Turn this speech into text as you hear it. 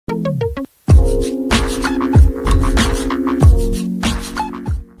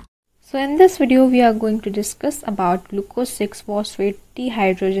So in this video we are going to discuss about glucose 6-phosphate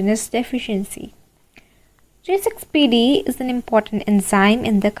dehydrogenase deficiency. G6PD is an important enzyme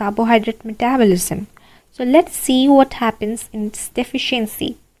in the carbohydrate metabolism. So let's see what happens in its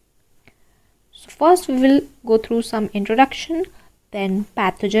deficiency. So first we will go through some introduction, then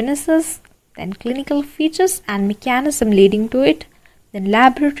pathogenesis, then clinical features and mechanism leading to it, then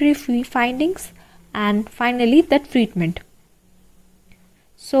laboratory findings, and finally the treatment.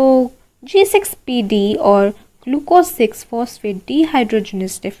 So G6PD or glucose 6-phosphate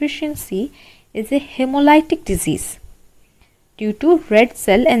dehydrogenase deficiency is a hemolytic disease due to red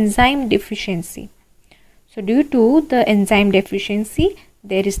cell enzyme deficiency. So due to the enzyme deficiency,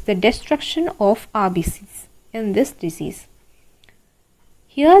 there is the destruction of RBCs in this disease.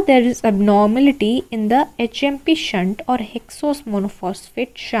 Here there is abnormality in the HMP shunt or hexose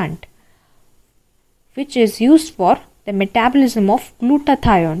monophosphate shunt, which is used for the metabolism of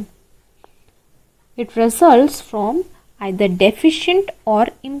glutathione. It results from either deficient or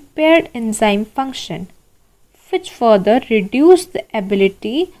impaired enzyme function, which further reduce the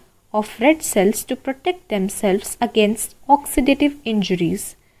ability of red cells to protect themselves against oxidative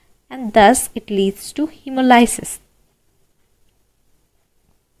injuries, and thus it leads to hemolysis.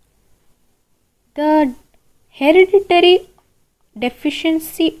 The hereditary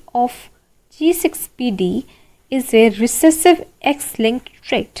deficiency of G6PD is a recessive X-linked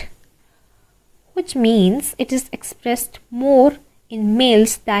trait, which means it is expressed more in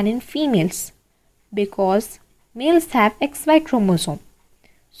males than in females because males have XY chromosome.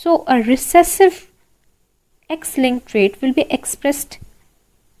 So a recessive X-linked trait will be expressed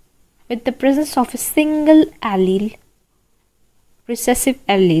with the presence of a single allele, recessive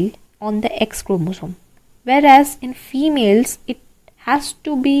allele on the X chromosome, whereas in females it has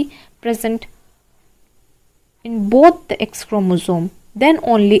to be present in both the X chromosome, then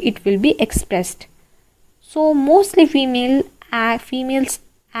only it will be expressed. So mostly females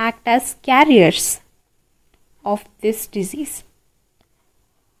act as carriers of this disease.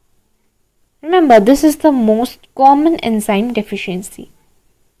 Remember, this is the most common enzyme deficiency.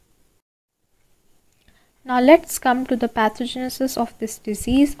 Now let's come to the pathogenesis of this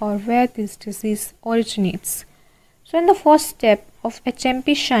disease or where this disease originates. So in the first step of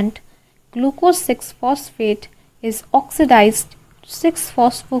HMP shunt, glucose 6-phosphate is oxidized to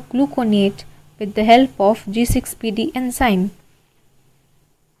 6-phosphogluconate with the help of G6PD enzyme.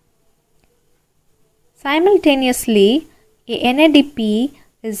 Simultaneously, a NADP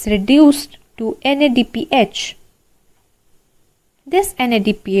is reduced to NADPH. This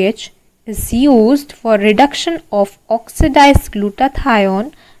NADPH is used for reduction of oxidized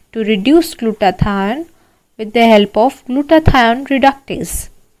glutathione to reduce glutathione with the help of glutathione reductase.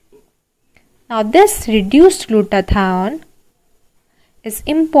 Now this reduced glutathione is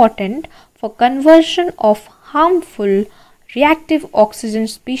important for conversion of harmful reactive oxygen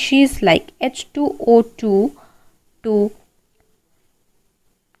species like H2O2 to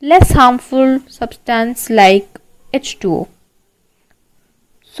less harmful substance like H2O.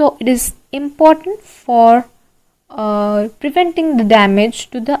 So it is important for preventing the damage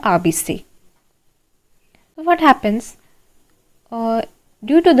to the RBC. So what happens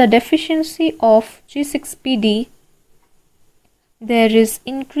due to the deficiency of G6PD, there is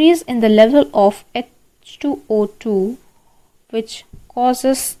increase in the level of H2O2, which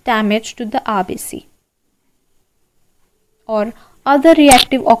causes damage to the RBC, or other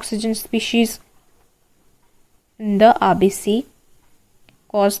reactive oxygen species in the RBC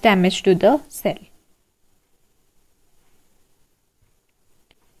cause damage to the cell.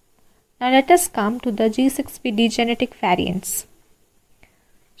 Now let us come to the G6PD genetic variants.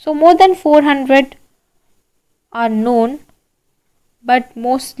 So more than 400 are known, but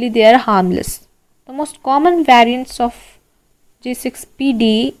mostly they are harmless. The most common variants of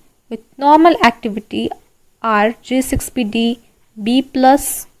G6PD with normal activity are G6PD B+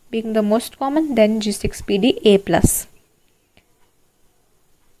 being the most common, then G6PD A+.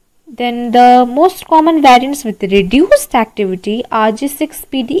 Then the most common variants with reduced activity are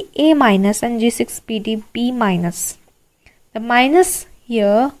G6PD A- and G6PD B-. The minus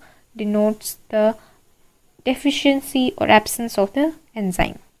here denotes the deficiency or absence of the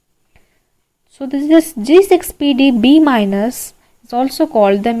enzyme. So this G6PD B- is also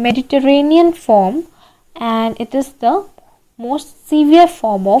called the Mediterranean form, and it is the most severe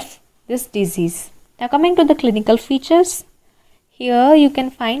form of this disease. Now coming to the clinical features, here you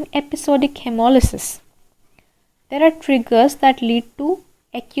can find episodic hemolysis. There are triggers that lead to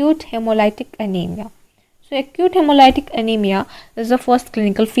acute hemolytic anemia. So acute hemolytic anemia is the first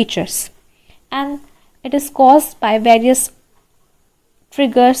clinical features, and it is caused by various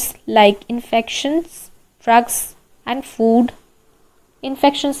triggers like infections, drugs and food.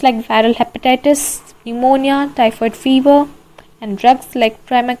 Infections like viral hepatitis, pneumonia, typhoid fever, and drugs like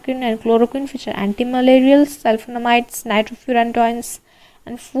primaquine and chloroquine, which are antimalarials, sulfonamides, nitrofurantoins,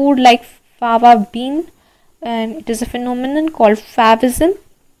 and food like fava bean, and it is a phenomenon called favism.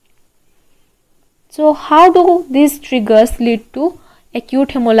 So how do these triggers lead to acute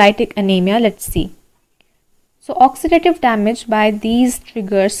hemolytic anemia? Let's see. So oxidative damage by these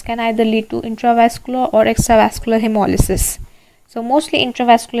triggers can either lead to intravascular or extravascular hemolysis. So mostly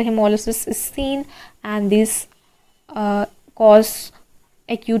intravascular hemolysis is seen, and these cause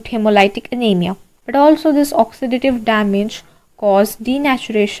acute hemolytic anemia. But also this oxidative damage cause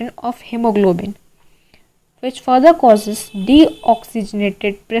denaturation of hemoglobin, which further causes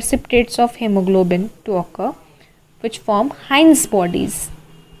deoxygenated precipitates of hemoglobin to occur, which form Heinz bodies.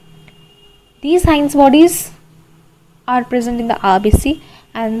 These Heinz bodies are present in the RBC,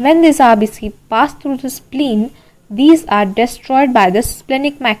 and when this RBC pass through the spleen, these are destroyed by the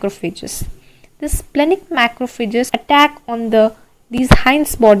splenic macrophages. The splenic macrophages attack on these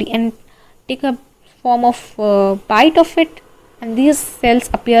Heinz body and take a form of bite of it, and these cells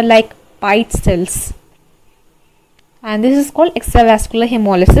appear like bite cells. And this is called extravascular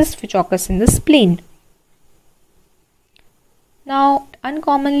hemolysis, which occurs in the spleen. Now,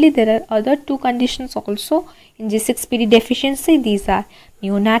 uncommonly, there are other two conditions also in G6PD deficiency. These are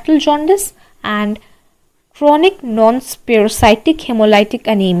neonatal jaundice and chronic non-spherocytic hemolytic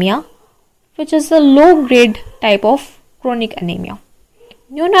anemia, which is a low-grade type of chronic anemia.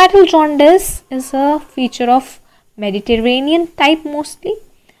 Neonatal jaundice is a feature of Mediterranean type mostly,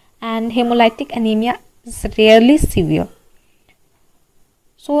 and hemolytic anemia is rarely severe.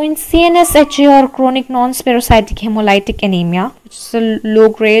 So in CNSHA or chronic non-spherocytic hemolytic anemia, which is a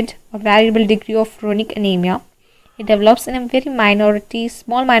low-grade or variable degree of chronic anemia, it develops in a very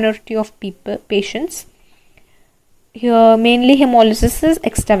small minority of patients. Here mainly hemolysis is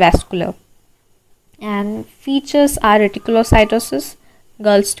extravascular, and features are reticulocytosis,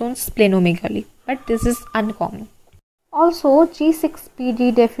 gallstones, splenomegaly, but this is uncommon. Also,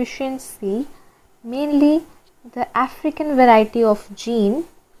 G6PD deficiency, mainly the African variety of gene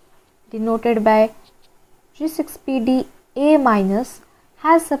denoted by G6PD A-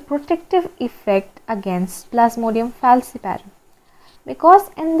 has a protective effect against Plasmodium falciparum, because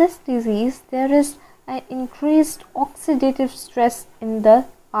in this disease there is an increased oxidative stress in the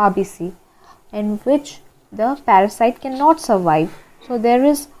RBC, in which the parasite cannot survive. So there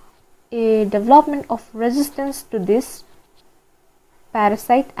is a development of resistance to this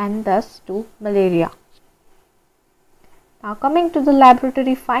parasite and thus to malaria. Now coming to the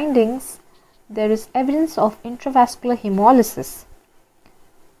laboratory findings, there is evidence of intravascular hemolysis,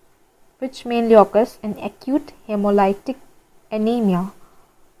 which mainly occurs in acute hemolytic anemia.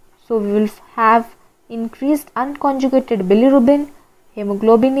 So we will have increased unconjugated bilirubin,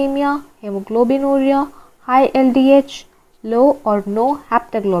 hemoglobinemia, hemoglobinuria, high LDH, low or no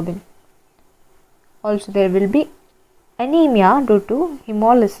haptoglobin. Also there will be anemia due to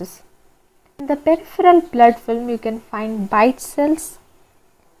hemolysis. In the peripheral blood film, you can find bite cells,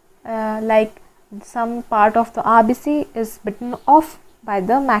 like some part of the RBC is bitten off by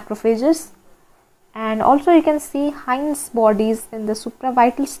the macrophages, and also you can see Heinz bodies in the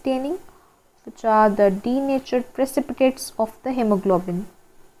supravital staining, which are the denatured precipitates of the hemoglobin.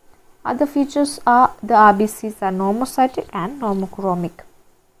 Other features are the RBCs are normocytic and normochromic.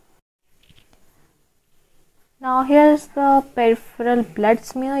 Now here is the peripheral blood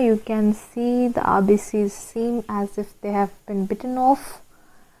smear. You can see the RBCs seem as if they have been bitten off.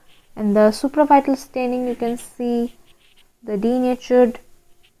 In the supravital staining, you can see the denatured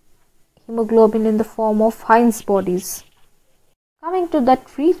hemoglobin in the form of Heinz bodies. Coming to the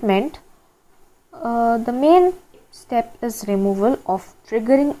treatment, the main step is removal of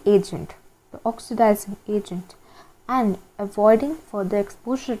triggering agent, the oxidizing agent, and avoiding further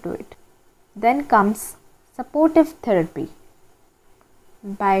exposure to it. Then comes supportive therapy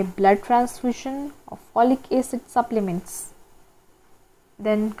by blood transfusion of folic acid supplements.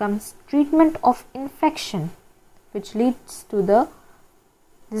 Then comes treatment of infection, which leads to the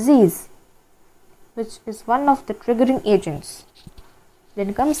disease, which is one of the triggering agents.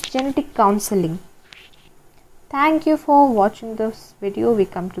 Then comes genetic counseling. Thank you for watching this video. We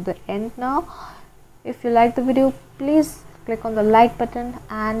come to the end now. If you like the video, please click on the like button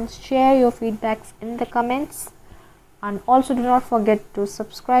and share your feedbacks in the comments, and also do not forget to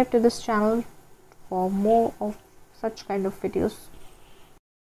subscribe to this channel for more of such kind of videos.